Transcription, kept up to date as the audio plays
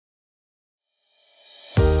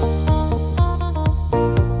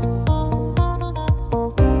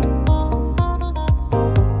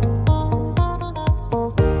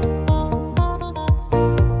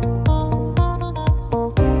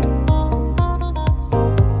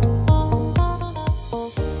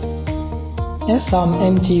ESSOM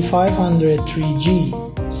MT503G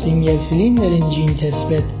single-cylinder engine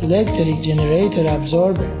testbed electric generator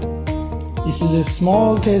absorber. This is a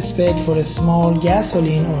small testbed for a small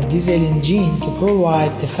gasoline or diesel engine to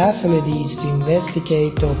provide the facilities to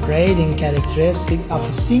investigate the operating characteristics of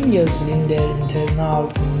a single-cylinder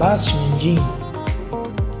internal combustion engine.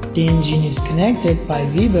 The engine is connected by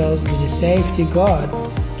V-belt with a safety guard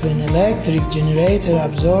to an electric generator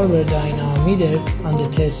absorber dynamometer on the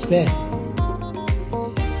testbed.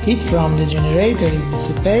 Heat from the generator is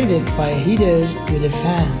dissipated by heaters with a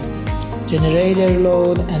fan. Generator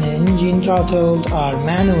load and engine throttle are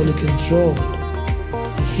manually controlled.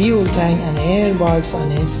 The fuel tank and airbags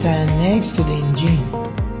on a stand next to the engine.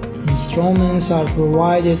 Instruments are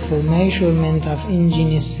provided for measurement of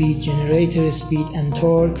engine speed, generator speed and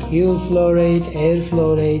torque, fuel flow rate, air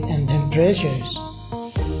flow rate and temperatures.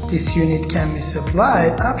 This unit can be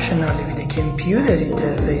supplied optionally with a computer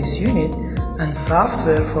interface unit and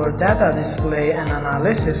software for data display and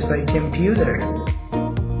analysis by computer.